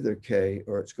be either K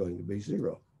or it's going to be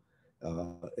zero.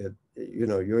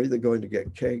 You're either going to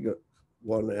get K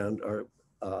one end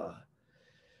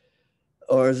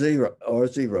or zero,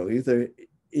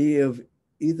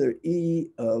 either E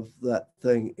of that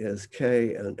thing is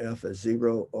K and F is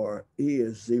zero, or E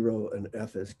is zero and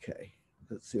F is K.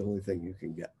 That's the only thing you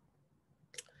can get.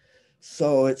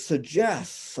 So it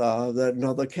suggests that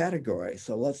another category.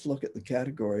 So let's look at the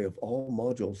category of all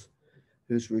modules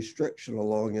whose restriction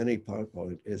along any pi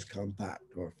point is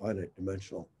compact or finite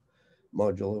dimensional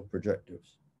modular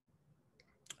projectives.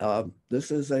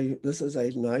 This is a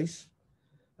nice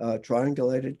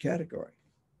triangulated category.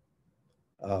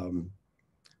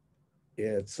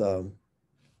 It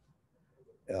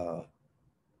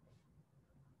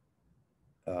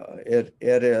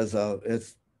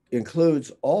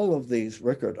includes all of these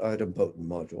Rickert idempotent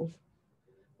modules.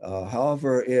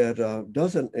 However, it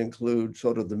doesn't include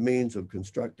sort of the means of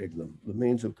constructing them. The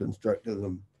means of constructing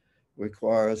them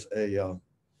requires a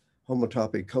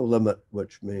homotopy colimit,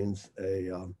 which means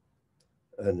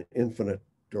an infinite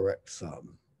direct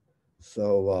sum.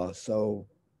 So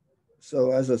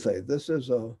as I say, this is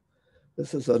a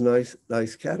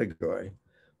nice category,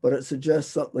 but it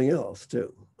suggests something else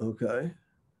too. Okay,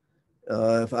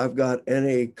 if I've got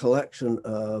any collection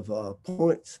of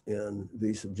points in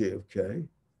V sub G of K,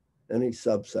 any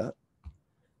subset,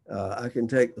 I can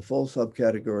take the full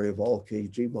subcategory of all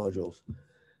KG modules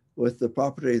with the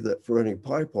property that for any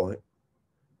pi point,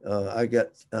 I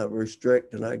get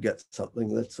restrict and I get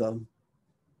something that's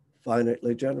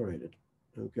finitely generated.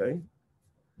 Okay,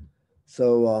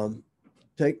 so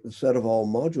take the set of all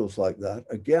modules like that.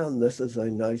 Again, this is a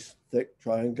nice thick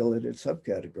triangulated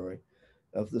subcategory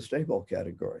of the stable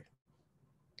category.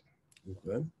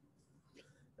 Okay.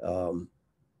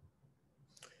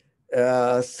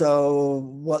 So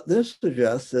what this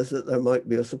suggests is that there might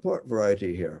be a support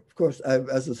variety here. Of course,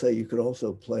 as I say, you can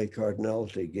also play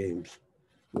cardinality games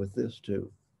with this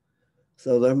too.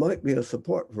 So there might be a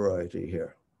support variety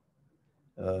here.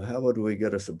 How would we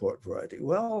get a support variety?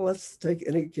 Well, let's take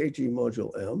any KG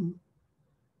module M,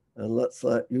 and let's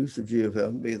let U sub G of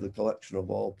M be the collection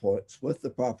of all points with the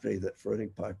property that for any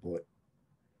pi point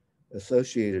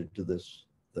associated to this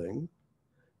thing,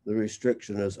 the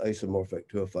restriction is isomorphic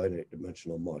to a finite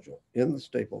dimensional module in the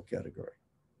stable category.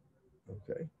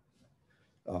 Okay,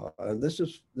 and this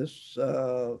seems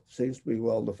to be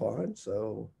well defined.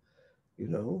 So,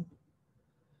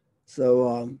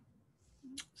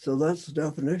 so that's the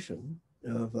definition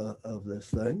of this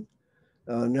thing.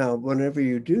 Now, whenever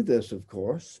you do this, of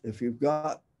course, if you've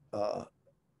got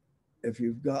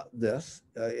this,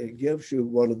 it gives you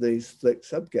one of these thick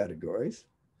subcategories.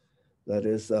 That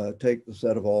is, take the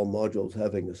set of all modules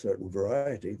having a certain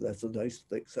variety. That's a nice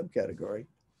thick subcategory,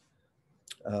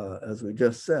 as we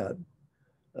just said.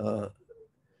 But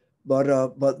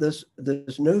this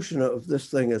notion of this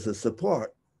thing as a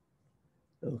support,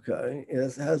 okay,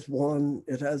 it has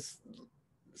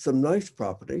some nice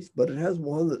properties, but it has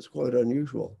one that's quite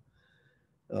unusual,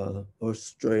 or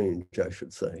strange, I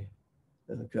should say.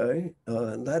 Okay,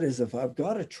 and that is if I've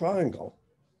got a triangle,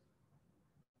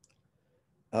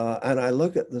 and I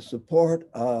look at the support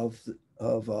of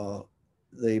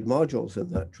the modules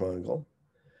in that triangle,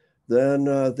 then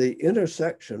the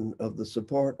intersection of the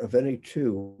support of any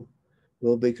two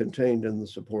will be contained in the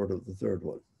support of the third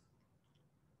one.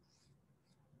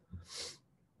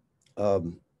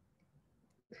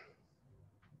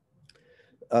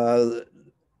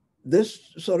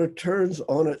 this sort of turns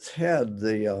on its head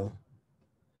the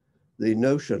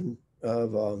notion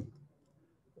of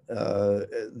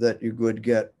that you would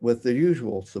get with the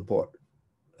usual support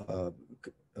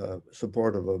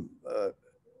support of a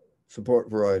support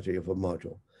variety of a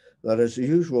module. That is, the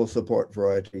usual support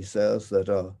variety says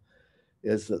that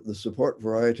is that the support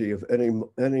variety of any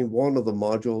one of the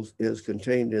modules is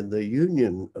contained in the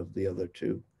union of the other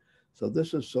two. So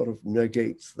this is sort of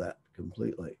negates that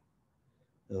completely.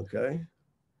 Okay.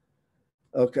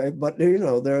 Okay, but you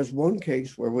know, there's one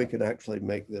case where we can actually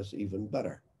make this even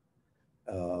better.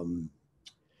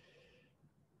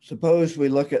 Suppose we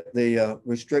look at the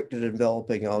restricted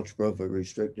enveloping algebra of a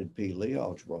restricted P-Lie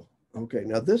algebra. Okay,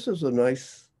 now this is a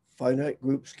nice finite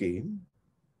group scheme.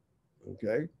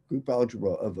 Okay, group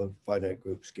algebra of a finite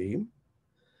group scheme.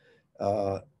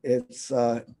 But in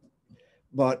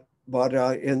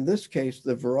this case,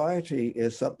 the variety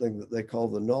is something that they call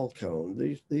the null cone.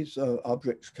 These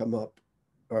objects come up,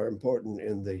 are important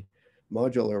in the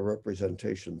modular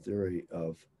representation theory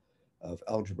of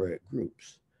algebraic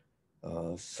groups.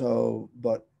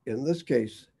 But in this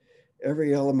case,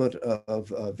 every element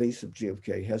of V sub G of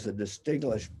K has a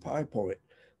distinguished pi point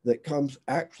that comes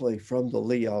actually from the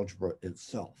Lie algebra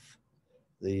itself.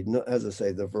 As I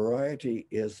say, the variety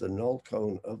is the null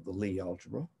cone of the Lie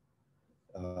algebra,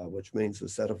 which means the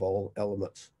set of all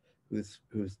elements whose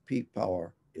p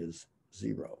power is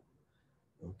 0.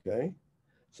 Okay,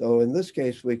 so in this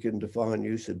case, we can define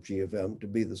U sub G of M to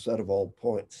be the set of all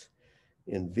points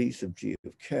in V sub G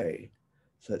of K,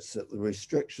 such that the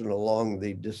restriction along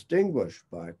the distinguished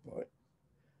pi point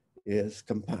is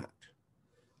compact.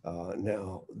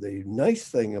 Now, the nice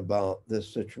thing about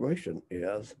this situation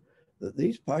is that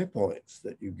these pi points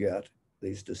that you get,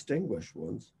 these distinguished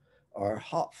ones, are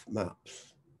Hopf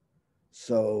maps.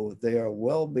 So they are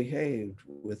well behaved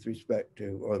with respect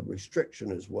to, or the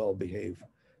restriction is well behaved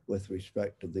with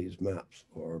respect to these maps,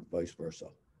 or vice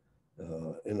versa.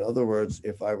 In other words,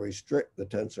 if I restrict the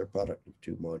tensor product of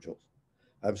two modules,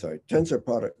 I'm sorry, tensor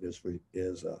product is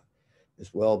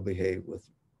well behaved with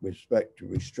respect to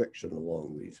restriction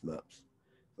along these maps.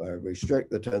 If I restrict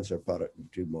the tensor product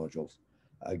of two modules,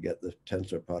 I get the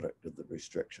tensor product of the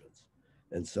restrictions.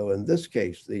 And so in this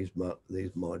case, these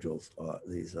modules are,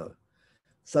 these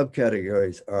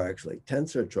subcategories are actually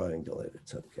tensor triangulated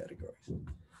subcategories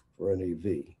for any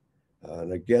V.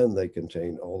 And again, they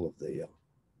contain all of the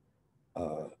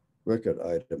Rickert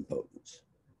idempotents.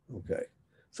 Okay,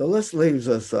 so this leaves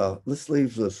us, I'll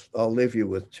leave you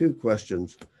with two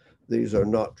questions. These are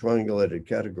not triangulated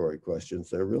category questions.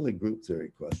 They're really group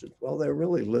theory questions. Well, they're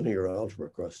really linear algebra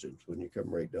questions when you come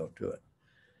right down to it.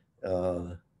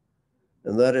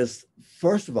 And that is,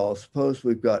 first of all, suppose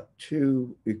we've got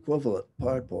two equivalent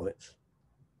pi points.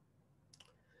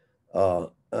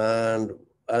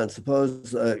 And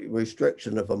suppose a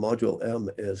restriction of a module M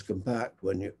is compact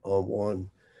when you, on one,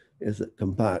 is it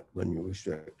compact when you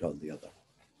restrict on the other?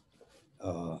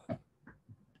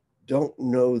 Don't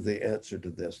know the answer to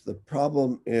this. The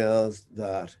problem is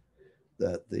that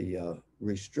the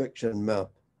restriction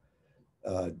map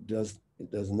does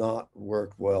not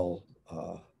work well.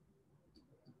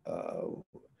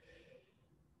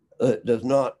 It does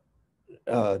not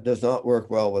work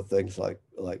well with things like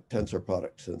tensor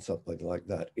products and something like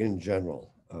that in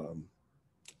general.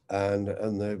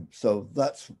 So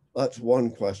that's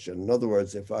one question. In other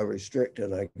words, if I restrict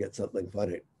and I get something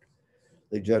finitely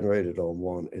generated on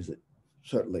one, is it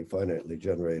certainly finitely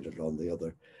generated on the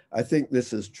other? I think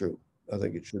this is true. I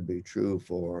think it should be true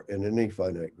for in any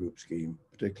finite group scheme,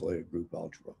 particularly a group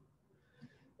algebra.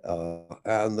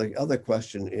 And the other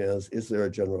question is there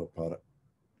a general product,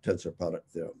 tensor product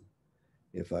theorem?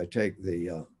 If I take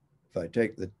the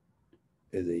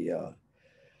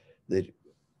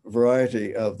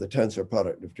variety of the tensor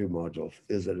product of two modules,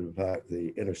 is it in fact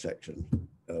the intersection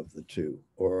of the two,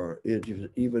 or it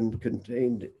even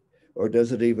contained, or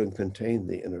does it even contain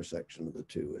the intersection of the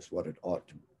two? Is what it ought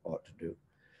to do.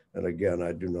 And again,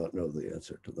 I do not know the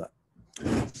answer to that.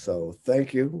 So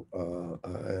thank you.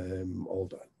 I'm all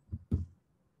done.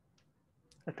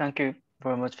 Thank you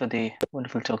very much for the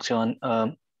wonderful talk, John.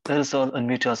 Let us all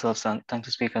unmute ourselves and thank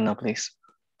the speaker now, please.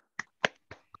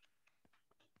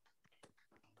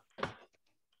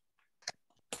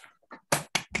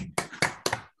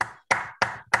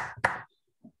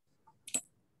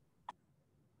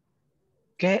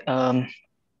 Okay.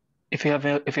 If you have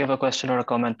a question or a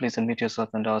comment, please unmute yourself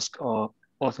and ask, or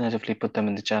alternatively put them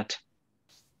in the chat.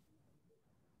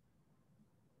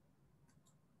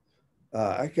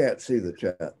 I can't see the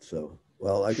chat, so,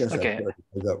 well, I guess Okay.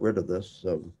 I got rid of this,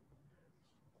 so.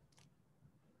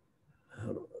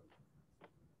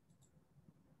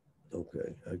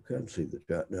 Okay, I can't see the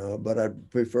chat now, but I'd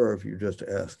prefer if you just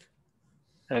ask.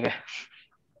 Okay.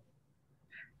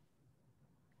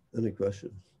 Any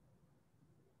questions?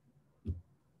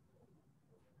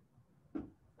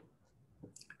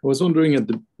 I was wondering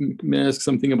may I ask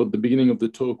something about the beginning of the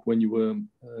talk when you were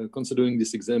considering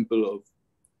this example of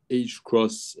H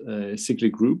cross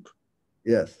cyclic group?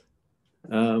 Yes.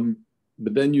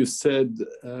 But then you said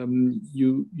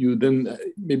you then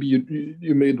maybe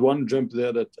you made one jump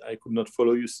there that I could not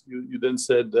follow. You then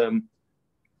said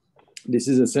this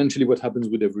is essentially what happens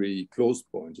with every closed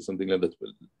point or something like that.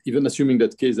 Well, even assuming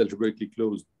that K is algebraically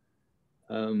closed,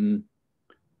 am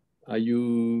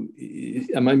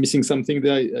I missing something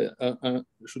there?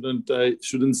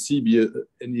 Shouldn't C be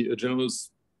a general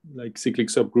like cyclic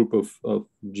subgroup of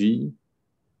G?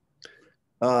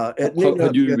 How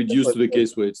do you reduce to the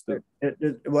case where it's the...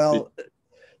 Well,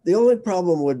 the only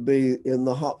problem would be in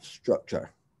the hop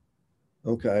structure.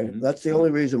 Okay, that's the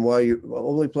only reason why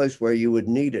only place where you would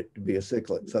need it to be a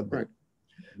cyclic subgroup.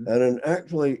 Right. And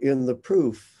actually in the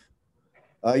proof,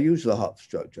 I use the hop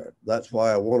structure. That's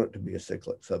why I want it to be a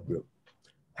cyclic subgroup.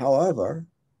 However,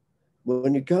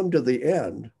 when you come to the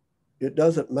end, it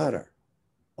doesn't matter.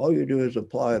 All you do is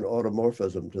apply an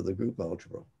automorphism to the group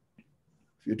algebra.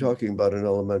 If you're talking about an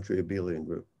elementary abelian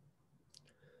group.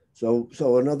 So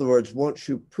in other words, once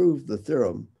you prove the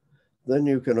theorem, then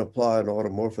you can apply an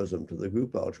automorphism to the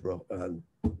group algebra and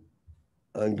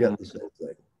get the same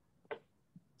thing.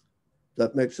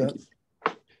 That makes sense?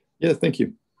 Yeah, thank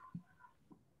you.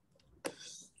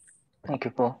 Thank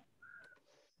you, Paul.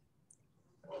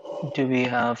 Do we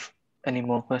have any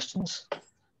more questions?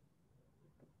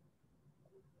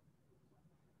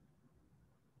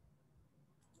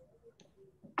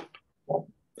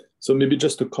 So maybe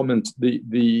just to comment,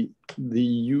 the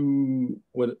U,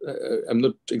 well, I'm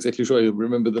not exactly sure I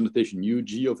remember the notation,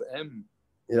 UG of M.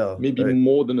 Yeah. Maybe right.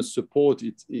 More than a support,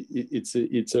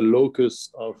 it's a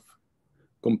locus of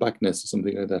compactness or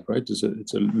something like that, right? It's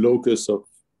a locus of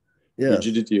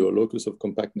rigidity or locus of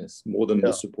compactness more than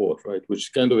the support, right?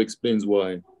 Which kind of explains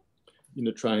why in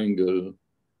a triangle,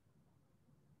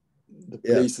 the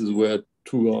places where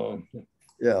two are.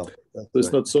 Yeah. So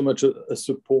it's not so much a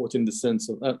support in the sense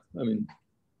of that. I mean,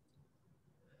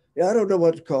 yeah, I don't know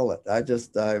what to call it. I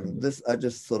just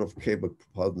sort of came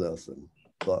upon this and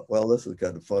thought, well, this is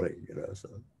kind of funny, you know. So.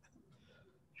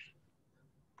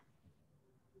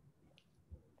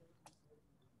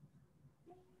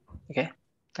 Okay,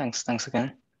 thanks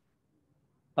again.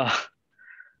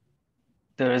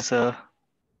 There's a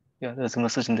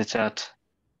message in the chat.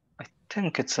 I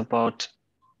think it's about.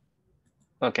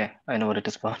 Okay, I know what it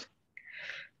is about.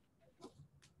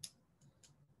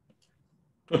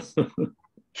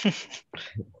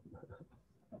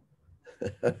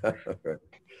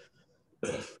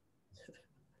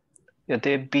 Yeah,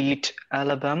 they beat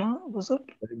Alabama, was it?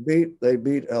 They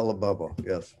beat Alabama,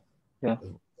 yes. Yeah.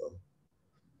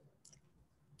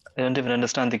 I don't even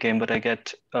understand the game, but I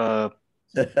get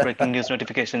breaking news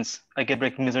notifications. I get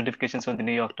breaking news notifications from the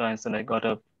New York Times, and I got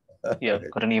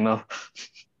got an email.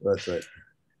 That's right.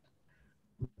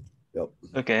 Yep.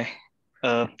 Okay.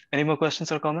 Any more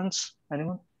questions or comments?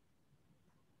 Anyone?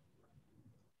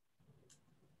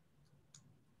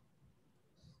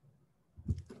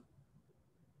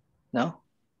 No?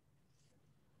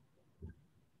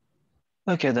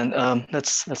 Okay, then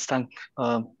let's thank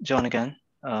Jon again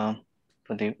for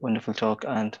the wonderful talk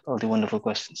and all the wonderful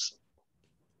questions.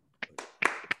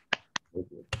 Thank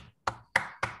you.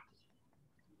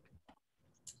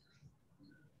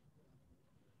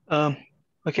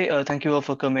 Okay, thank you all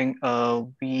for coming.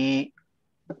 We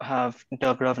have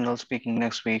Doug Ravenel speaking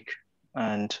next week,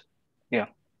 and yeah,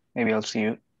 maybe I'll see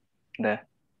you there.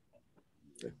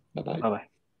 Bye-bye. Bye-bye.